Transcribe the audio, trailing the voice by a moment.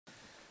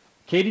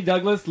Katie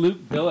Douglas, Luke,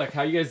 Bilyk,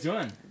 how you guys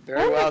doing?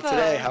 Very well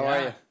today. How are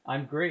you?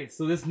 I'm great.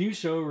 So this new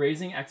show,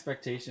 Raising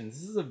Expectations,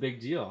 this is a big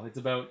deal. It's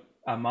about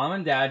a mom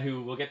and dad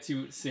who we'll get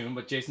to soon,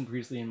 but Jason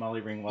Priestley and Molly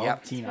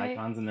Ringwald, teen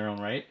icons in their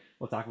own right.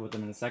 We'll talk about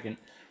them in a second.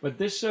 But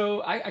this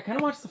show, I kind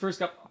of watched the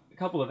first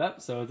couple of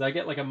episodes. I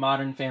get like a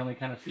Modern Family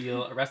kind of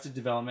feel. Arrested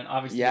Development,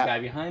 obviously the guy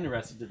behind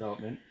Arrested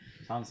Development,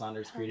 Tom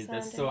Saunders, created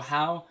this. So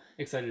how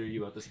excited are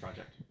you about this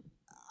project?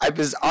 I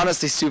was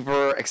honestly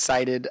super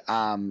excited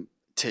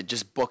to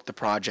just book the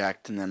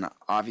project, and then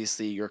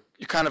obviously you're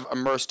kind of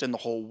immersed in the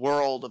whole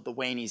world of the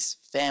Wayneys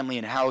family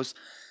and house,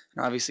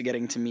 and obviously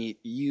getting to meet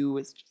you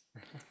is just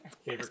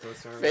favorite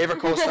co-star. Favorite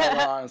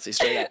co-star, honestly,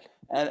 straight up.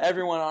 And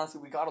everyone,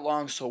 honestly, we got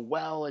along so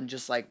well, and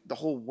just like the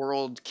whole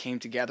world came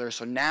together.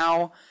 So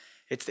now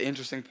it's the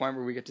interesting point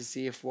where we get to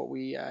see if what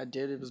we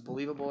did it was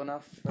believable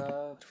enough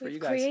for you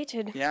guys.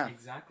 Created. Yeah.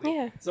 Exactly.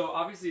 Yeah. So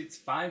obviously it's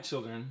 5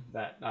 children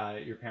that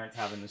your parents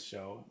have in this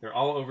show. They're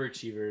all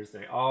overachievers.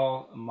 They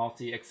all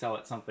excel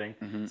at something.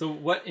 Mm-hmm. So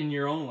what in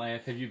your own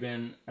life have you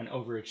been an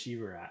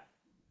overachiever at?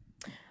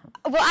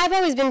 Well, I've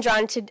always been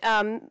drawn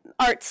to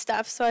art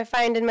stuff, so I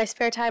find in my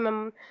spare time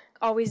I'm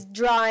always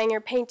drawing or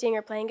painting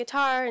or playing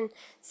guitar and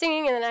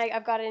singing, and then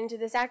I've gotten into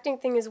this acting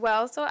thing as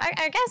well. So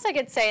I guess I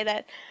could say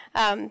that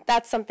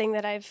that's something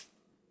that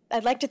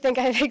I'd like to think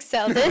I've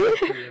excelled in.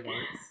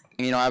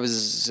 You know, I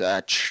was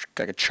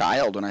like a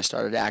child when I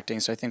started acting,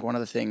 so I think one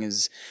of the things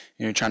is,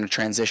 you know, trying to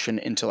transition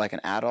into like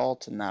an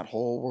adult in that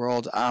whole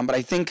world. But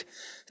I think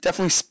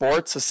definitely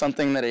sports is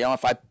something that, you know,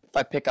 if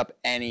I pick up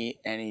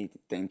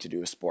anything to do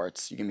with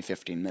sports, you give me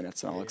 15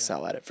 minutes and I'll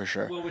excel at it for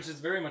sure. Well, which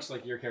is very much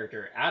like your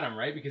character, Adam,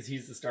 right? Because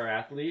he's the star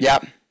athlete.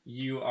 Yep.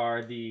 You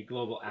are the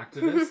global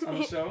activist on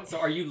the show. So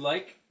are you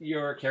like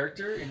your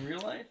character in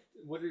real life?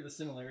 What are the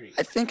similarities?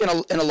 I think in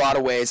a lot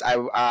of ways,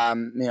 you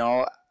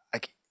know,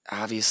 like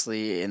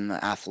obviously in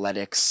the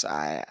athletics,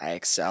 I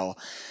excel,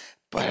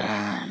 but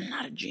I'm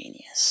not a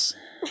genius.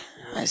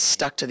 I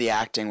stuck to the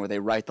acting where they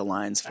write the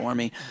lines for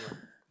me.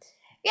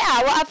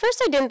 Yeah, well, at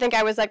first I didn't think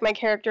I was like my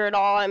character at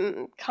all.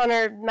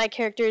 Conner, my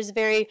character, is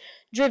very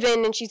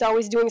driven, and she's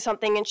always doing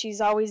something, and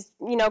she's always,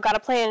 you know, got a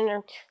plan, and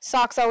her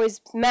socks always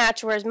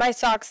match, whereas my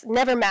socks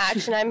never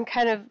match, and I'm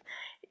kind of,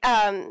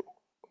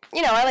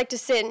 you know, I like to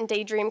sit and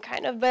daydream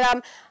kind of.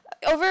 But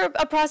over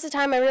a process of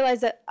time, I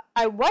realized that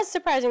I was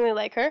surprisingly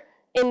like her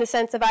in the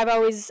sense of I've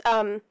always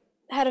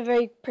had a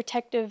very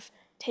protective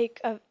take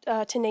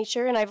to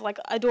nature, and I've like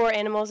adore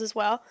animals as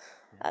well.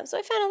 So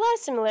I found a lot of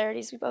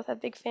similarities. We both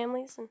have big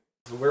families. And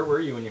so where were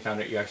you when you found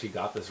out you actually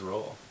got this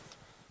role?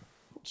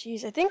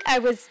 Jeez, I think I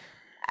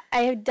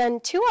had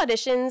done 2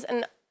 auditions,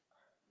 and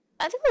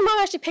I think my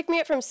mom actually picked me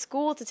up from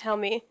school to tell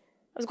me.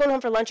 I was going home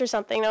for lunch or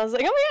something, and I was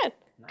like, oh my God,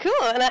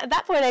 cool. And at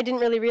that point, I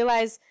didn't really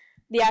realize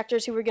the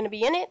actors who were going to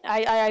be in it.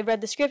 I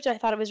read the script, and I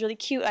thought it was really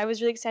cute. I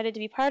was really excited to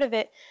be part of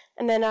it.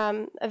 And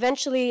then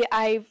eventually,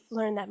 I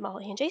learned that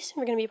Molly and Jason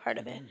were going to be part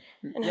of it.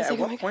 And Yeah, I was like,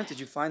 at what point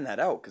did you find that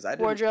out? Because I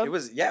didn't. Wardrobe. It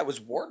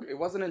was wardrobe. It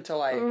wasn't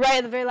until I. Right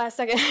at the very last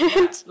second.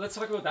 Yeah, let's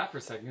talk about that for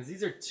a second, because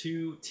these are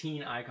 2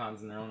 teen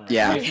icons in their own right.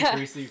 Yeah. Jason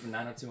Priestley from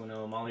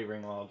 90210, Molly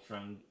Ringwald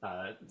from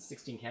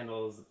 16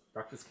 Candles,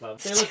 Breakfast Club.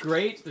 They look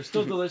great. They're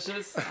still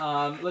delicious.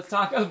 Let's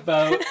talk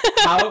about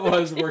how it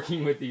was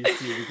working with these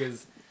 2,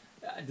 because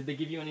did they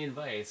give you any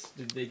advice?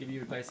 Did they give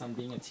you advice on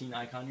being a teen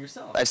icon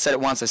yourself? I've said it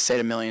once, I say it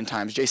a million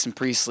times. Jason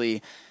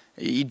Priestley,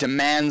 he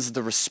demands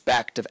the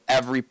respect of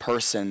every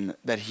person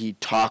that he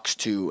talks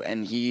to,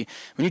 and when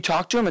you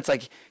talk to him, it's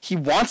like he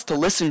wants to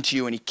listen to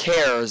you and he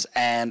cares,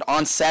 and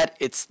on set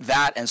it's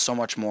that and so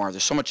much more.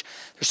 They're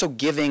so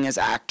giving as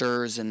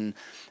actors, and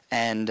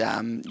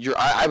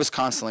I was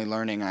constantly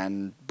learning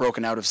and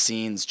broken out of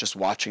scenes just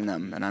watching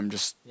them, and I'm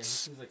just. Yeah, he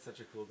seems like such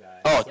a cool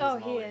guy. Oh,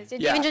 he is.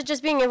 Yeah. Even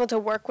just being able to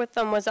work with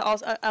them was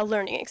also a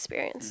learning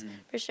experience,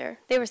 for sure.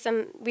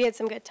 We had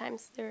some good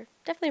times. They were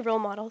definitely role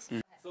models.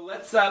 So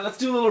let's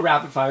do a little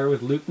rapid fire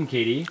with Luke and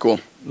Katie. Cool.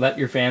 Let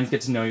your fans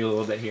get to know you a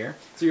little bit here.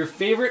 So your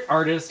favorite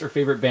artist or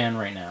favorite band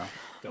right now?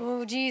 Go.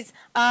 Oh, geez.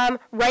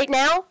 Right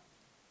now,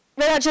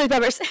 Red Hot Chili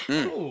Peppers.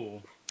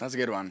 Ooh. That's a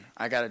good one.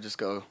 I gotta just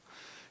go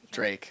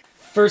Drake.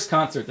 First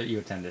concert that you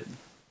attended?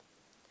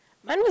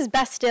 Mine was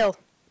Bastille.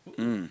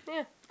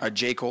 Yeah. A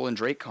J. Cole and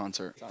Drake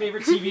concert.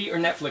 Favorite TV or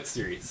Netflix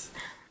series?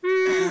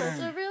 That's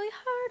a really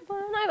hard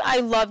one. I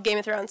love Game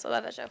of Thrones, so I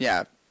love that show.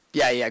 Yeah.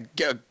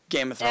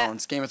 Game of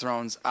Thrones. Game of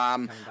Thrones.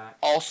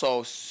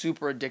 Also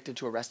super addicted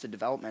to Arrested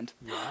Development.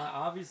 Yeah,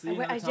 obviously.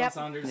 Tom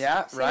Saunders.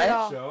 Yeah,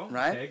 right. Show.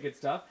 Right. Okay, good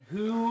stuff.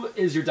 Who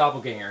is your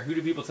doppelganger? Who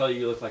do people tell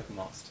you look like the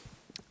most?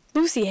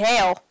 Lucy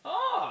Hale.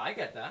 Oh, I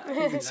get that.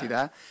 I can see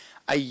that.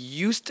 I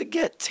used to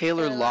get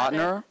Taylor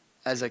Lautner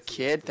as a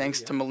kid,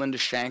 thanks to Melinda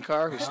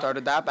Shankar, who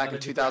started that back in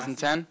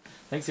 2010.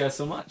 Thanks guys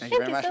so much. Thank you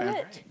very much, so man.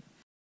 much.